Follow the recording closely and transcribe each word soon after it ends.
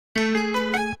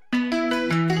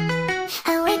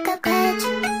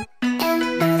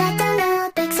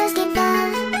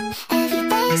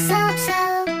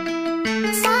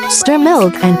Stir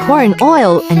milk and corn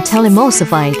oil until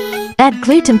emulsified. Add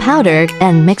gluten powder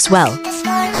and mix well.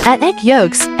 Add egg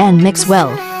yolks and mix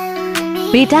well.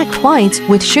 Beat egg whites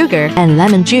with sugar and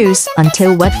lemon juice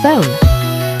until wet foam.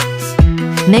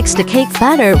 Mix the cake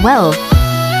batter well.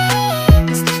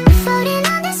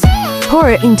 Pour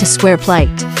into square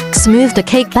plate. Smooth the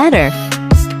cake batter.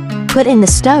 Put in the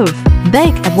stove.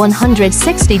 Bake at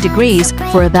 160 degrees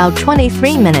for about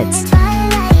 23 minutes.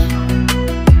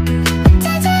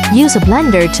 Use a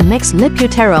blender to mix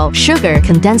Lipu Taro, sugar,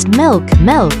 condensed milk,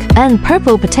 and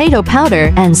purple potato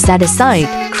powder and set aside.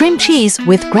 Cream cheese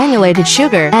with granulated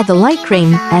sugar. Add the light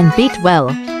cream and beat well.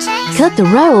 Cut the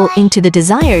roll into the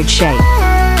desired shape.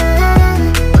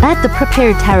 Add the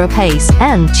prepared taro paste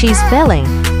and cheese filling.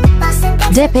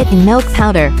 Dip it in milk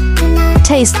powder.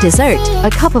 Taste dessert, a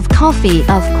cup of coffee,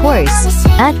 of course.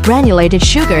 Add granulated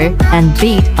sugar and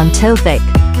beat until thick.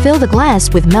 Fill the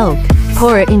glass with milk.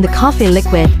 Pour in the coffee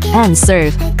liquid and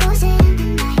serve.